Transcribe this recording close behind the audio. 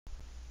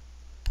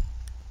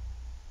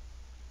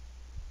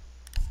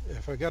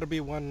If I gotta be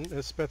one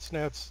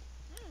Spetsnaz,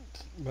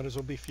 might as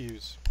well be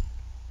Fuse.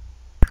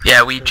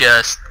 Yeah, we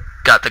just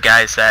got the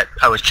guys that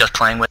I was just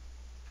playing with.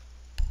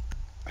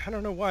 I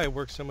don't know why it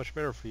works so much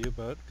better for you,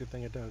 but good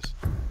thing it does.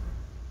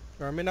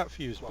 Or I mean, not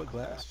Fuse, but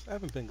Glass. I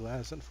haven't been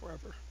Glass in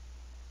forever.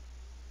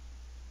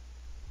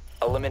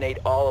 Eliminate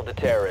all of the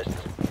terrorists.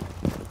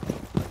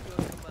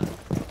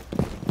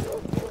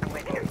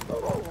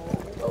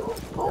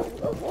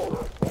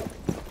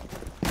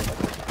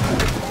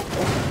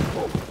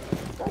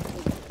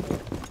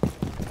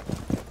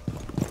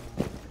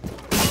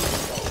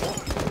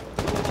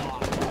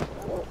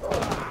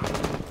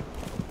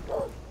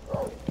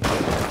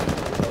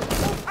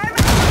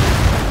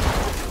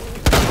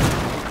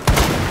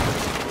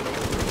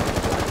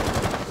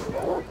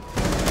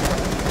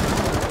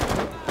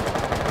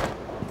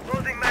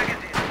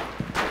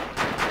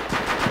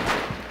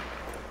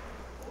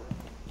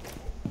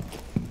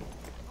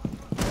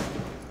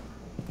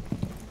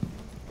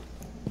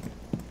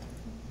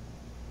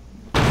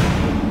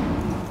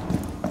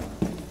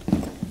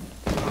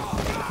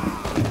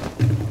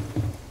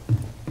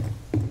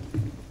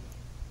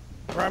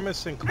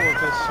 Primus and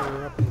Corvus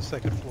are up on the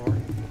second floor.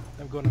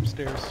 I'm going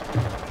upstairs.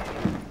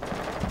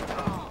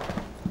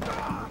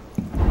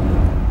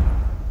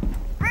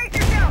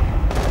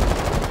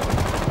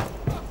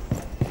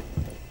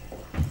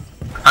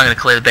 I'm gonna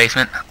clear the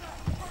basement.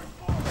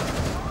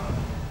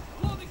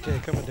 Okay,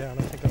 coming down.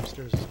 I think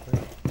upstairs is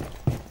clear.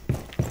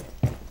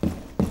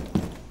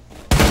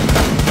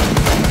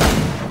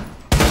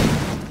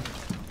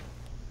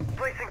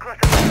 Placing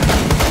cluster.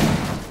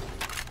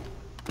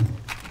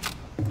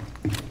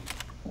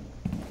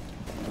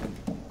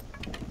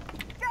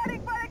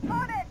 Scouting for the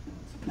target.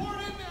 Support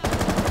inbound.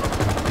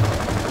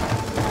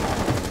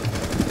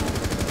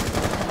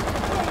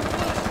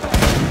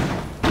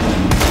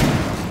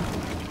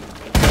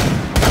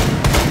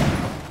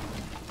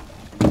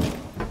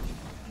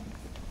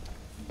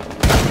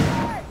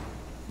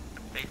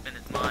 Basement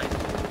is mine.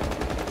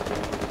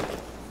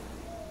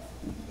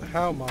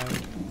 How mine?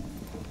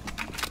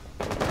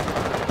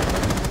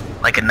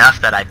 Like enough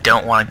that I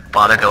don't want to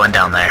bother going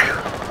down there.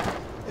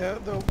 Yeah,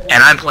 though.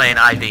 And I'm playing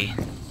IV.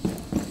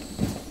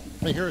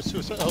 I hear a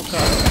suicide. Oh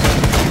god.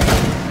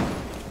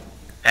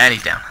 And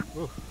he's down.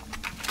 Ooh.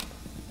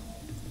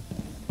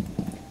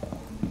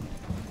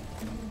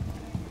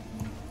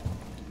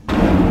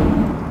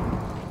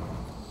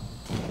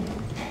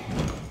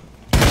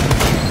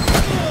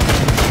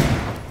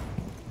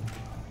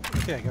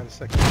 Okay, I got a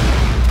second.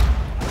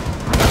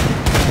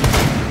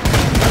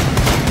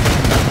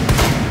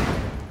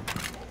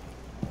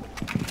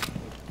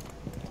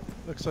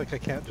 Looks like I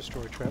can't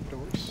destroy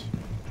trapdoors.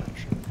 Not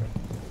sure.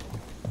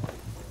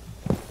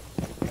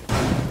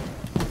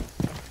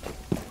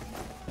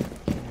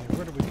 Okay,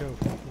 where do we go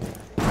from here?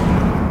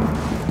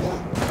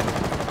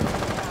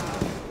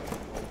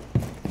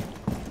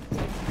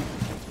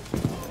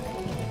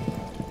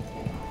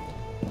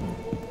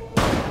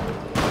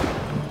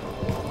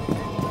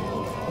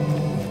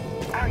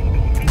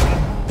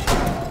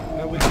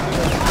 We can do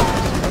that.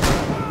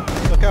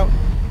 Look out!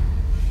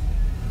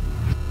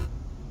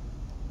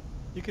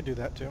 You could do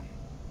that too.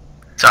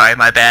 Sorry,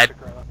 my bad.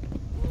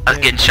 I was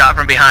getting shot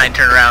from behind,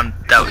 turn around,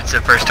 that was the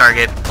first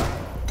target.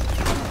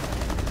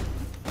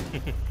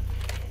 You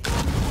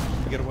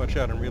gotta watch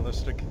out, I'm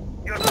realistic.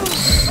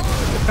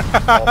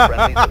 All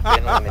friendlies have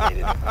been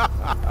eliminated.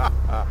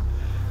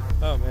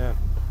 Oh man.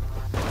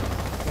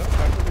 Well,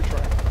 time to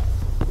retry.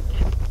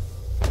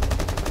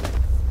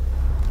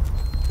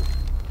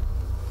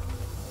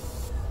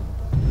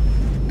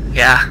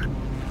 Yeah.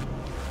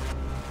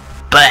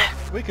 But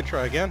We could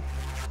try again.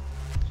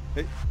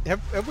 Hey,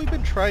 have we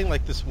been trying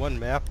like this one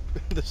map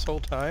this whole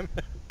time?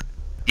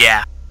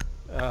 yeah.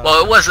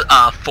 Well, it was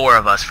 4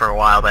 of us for a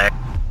while there.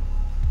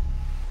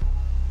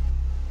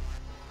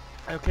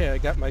 Okay, I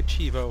got my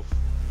Chivo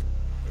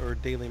or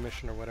daily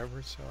mission or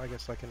whatever, so I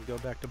guess I can go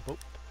back to boat.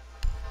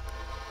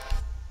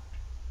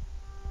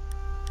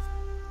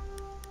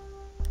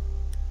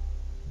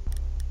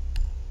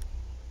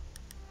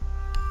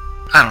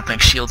 I don't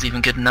think shield's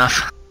even good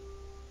enough.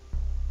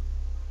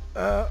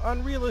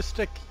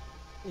 Unrealistic.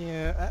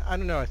 Yeah, I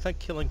don't know. I think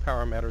killing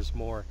power matters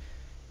more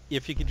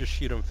if you can just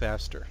shoot them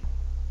faster.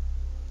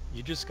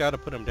 You just gotta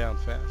put them down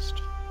fast.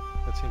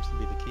 That seems to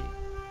be the key.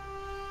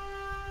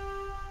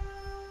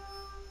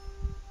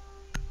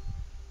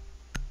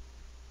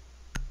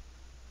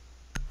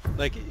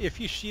 Like, if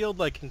you shield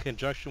like in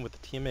conjunction with a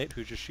teammate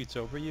who just shoots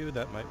over you,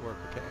 that might work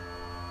okay.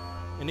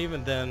 And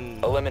even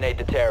then, Eliminate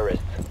the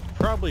terrorists.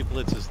 probably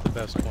Blitz is the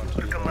best one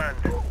to do that. Command.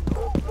 I know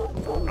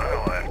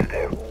what I have to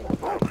do.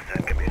 I'll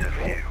send commuter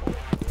for you.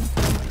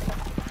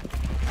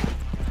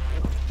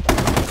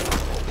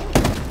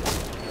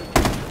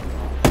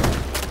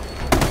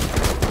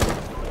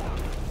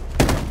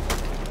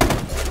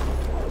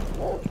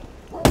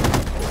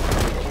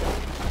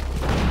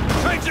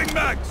 Changing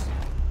mags!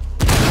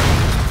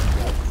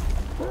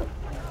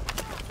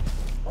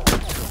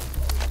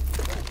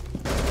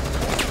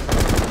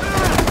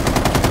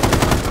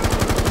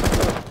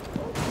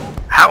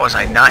 How was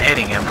I not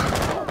hitting him?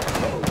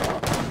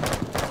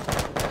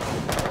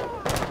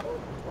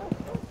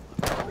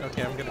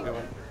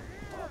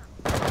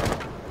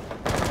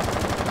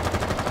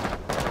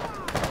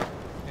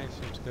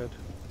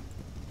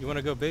 You want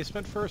to go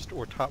basement first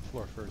or top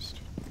floor first?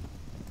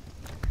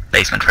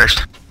 Basement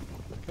first.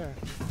 Okay.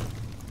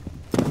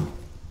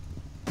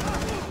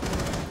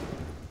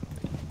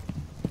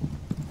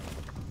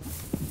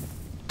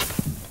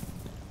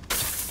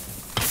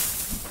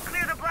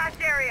 Clear the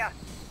blast area.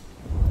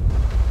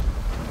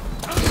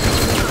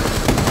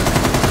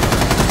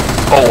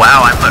 Oh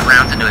wow, I put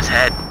rounds into his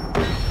head.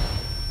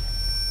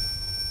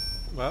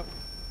 Well,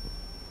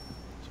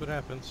 that's what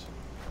happens.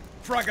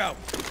 Frag out.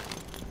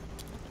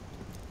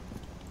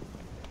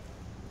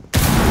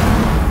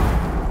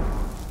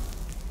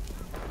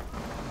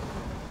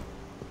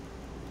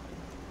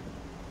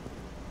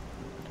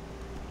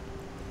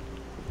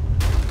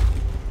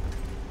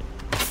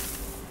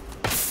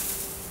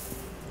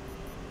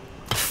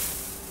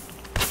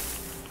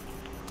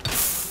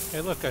 Hey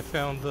look, I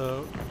found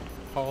the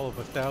Hall of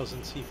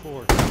 1,000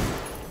 C4.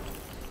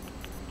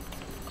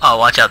 Oh,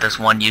 watch out, there's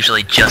one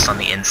usually just on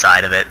the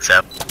inside of it,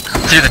 so...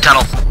 Through the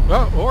tunnel.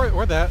 Well,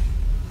 or that.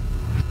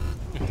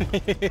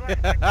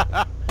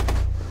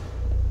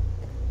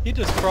 He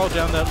just crawled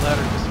down that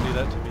ladder just to do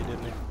that to me,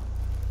 didn't he?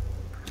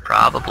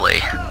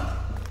 Probably.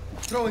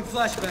 Throwing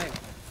flashbang.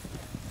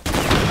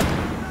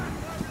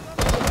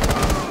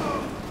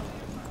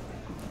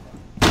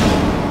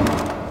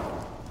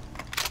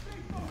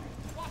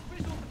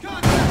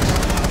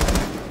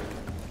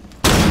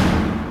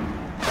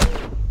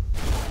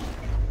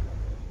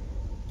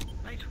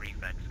 Nice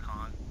reflex,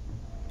 Kong.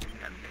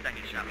 That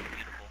second shot was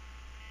beautiful.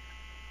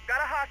 Got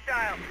a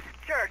hostile.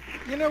 Church.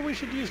 You know, we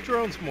should use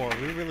drones more.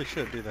 We really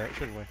should do that,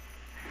 shouldn't we?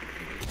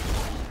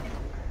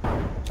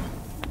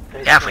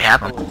 Yeah, if we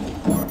have them.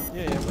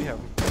 Yeah, we have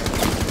them.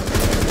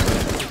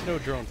 There's no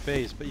drone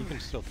phase, but you can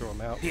still throw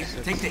them out. Here,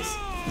 Six. take this.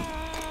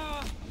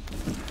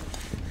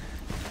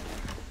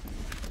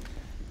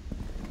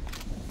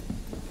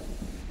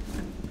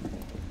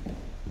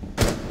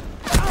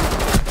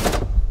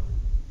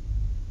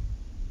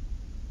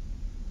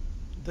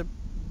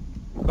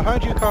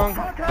 Behind you, Kong.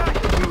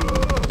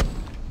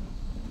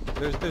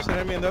 There's an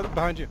enemy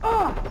behind you.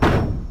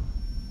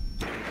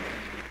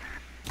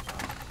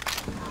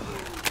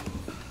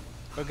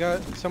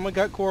 Someone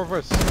got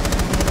Corvus on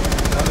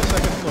the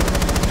second floor.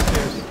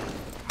 Stairs.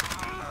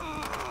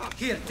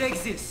 Here,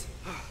 take this.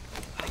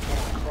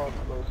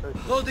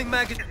 Loading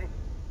magazine.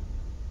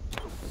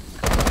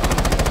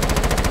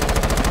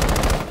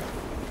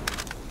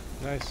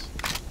 Nice.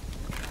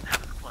 That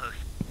was close.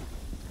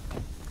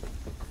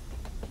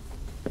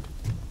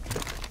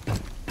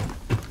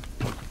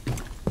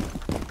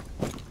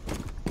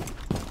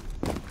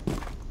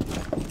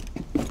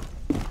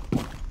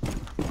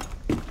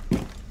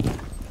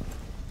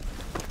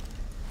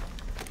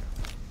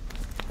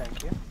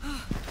 Thank you.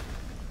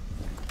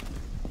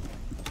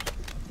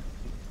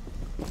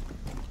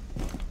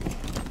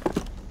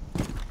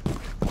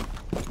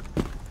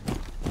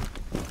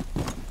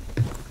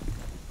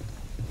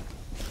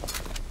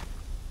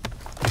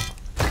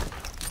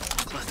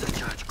 Cluster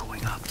charge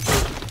going up.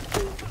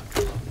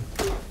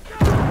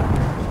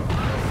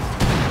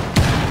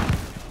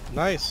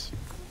 Nice.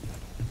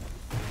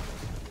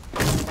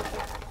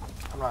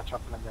 I'm not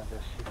jumping into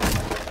this.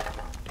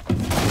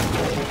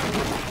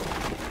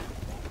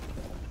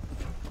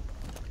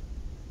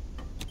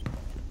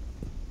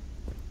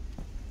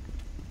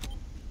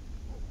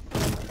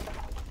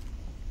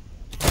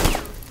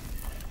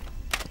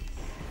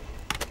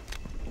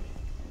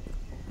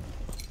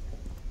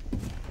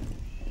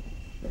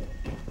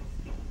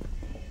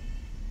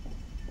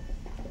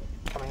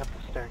 Coming up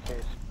the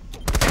staircase.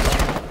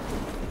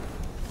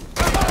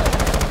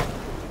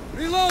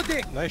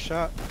 Reloading. Nice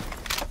shot.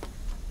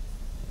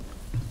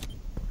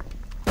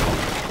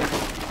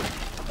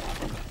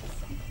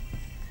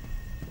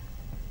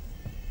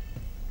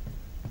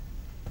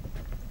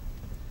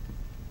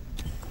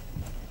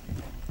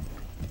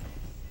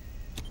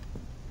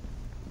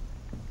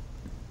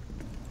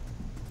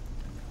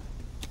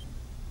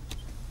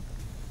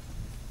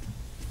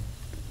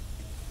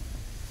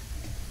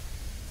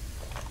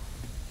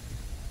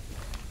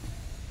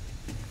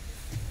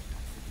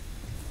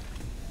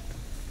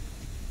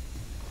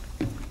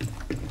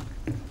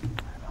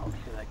 I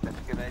feel like that's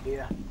a good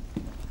idea.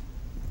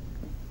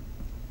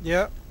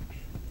 Yeah.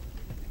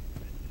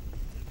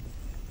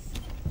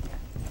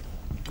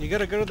 You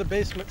gotta go to the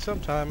basement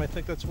sometime. I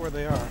think that's where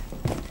they are.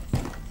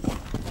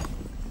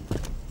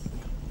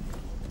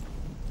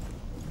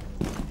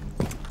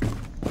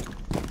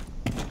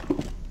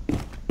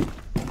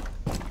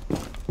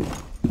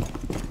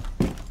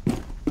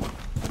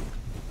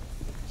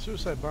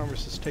 Suicide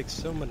Bombers just takes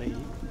so many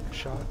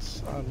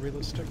shots on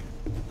realistic.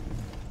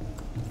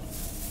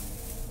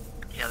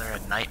 Yeah, they're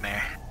a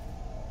nightmare.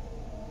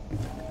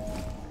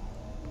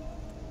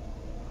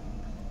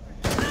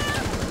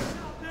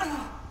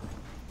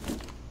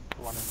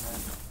 One in there.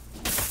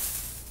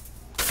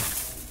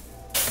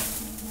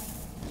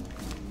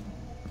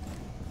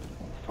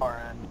 Far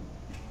end.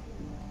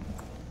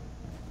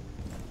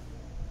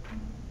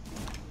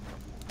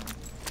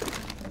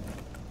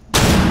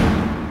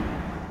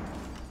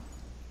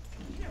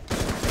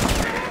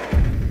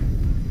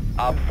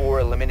 Op 4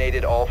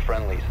 eliminated all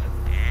friendlies.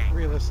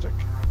 Realistic.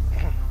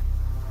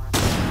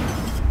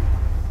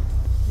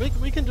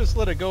 We can just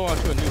let it go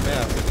onto a new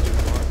map if we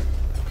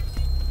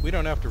want. We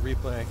don't have to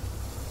replay.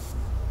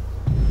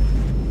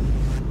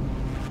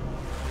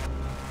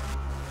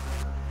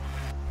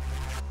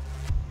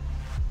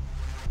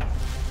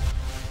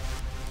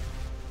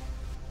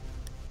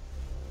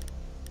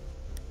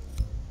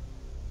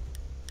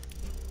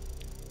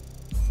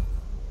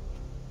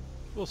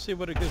 We'll see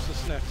what it gives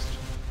us next.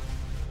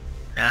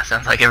 Yeah,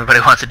 sounds like everybody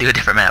wants to do a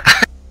different map.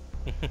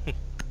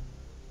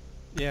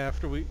 Yeah,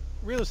 after we...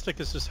 Realistic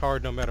is just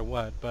hard no matter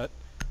what, but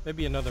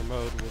maybe another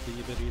mode will be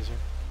a bit easier.